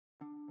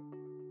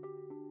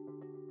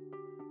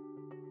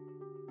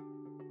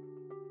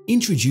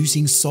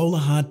Introducing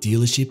Solahart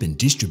dealership and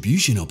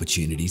distribution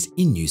opportunities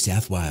in New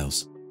South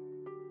Wales.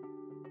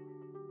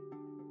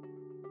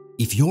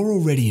 If you're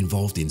already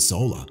involved in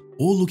solar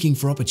or looking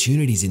for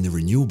opportunities in the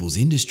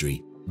renewables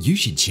industry, you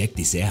should check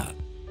this out.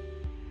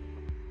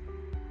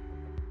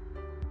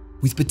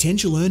 With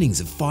potential earnings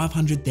of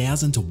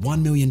 $500,000 to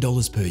 $1 million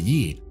per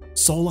year,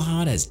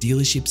 Solahart has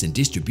dealerships and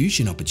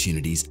distribution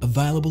opportunities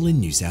available in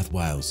New South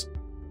Wales.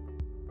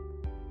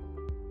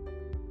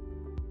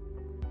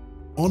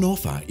 On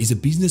offer is a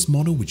business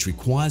model which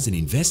requires an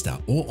investor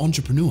or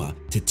entrepreneur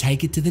to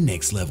take it to the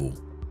next level.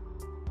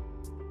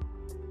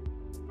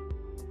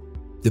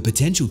 The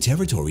potential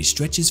territory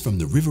stretches from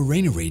the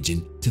Riverina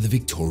region to the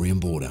Victorian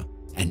border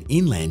and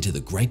inland to the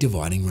Great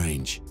Dividing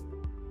Range.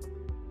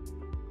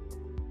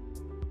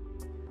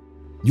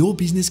 Your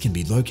business can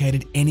be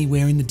located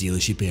anywhere in the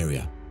dealership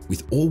area,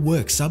 with all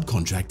work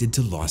subcontracted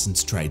to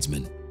licensed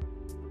tradesmen.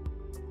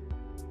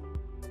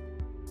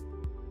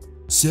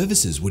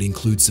 Services would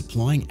include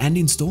supplying and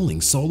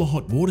installing solar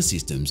hot water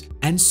systems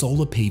and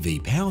solar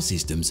PV power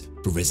systems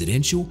for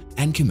residential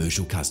and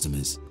commercial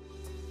customers.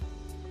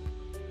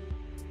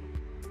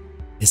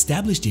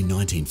 Established in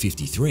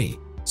 1953,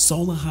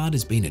 Solahart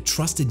has been a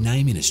trusted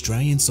name in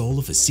Australian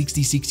solar for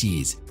 66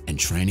 years and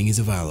training is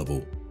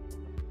available.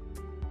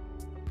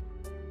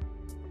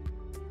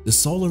 The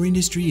solar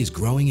industry is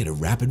growing at a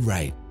rapid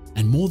rate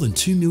and more than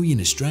 2 million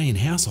Australian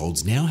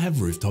households now have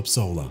rooftop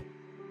solar.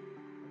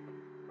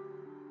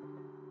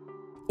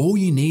 All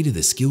you need are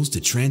the skills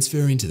to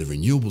transfer into the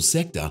renewables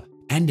sector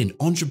and an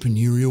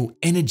entrepreneurial,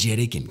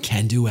 energetic and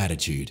can-do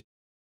attitude.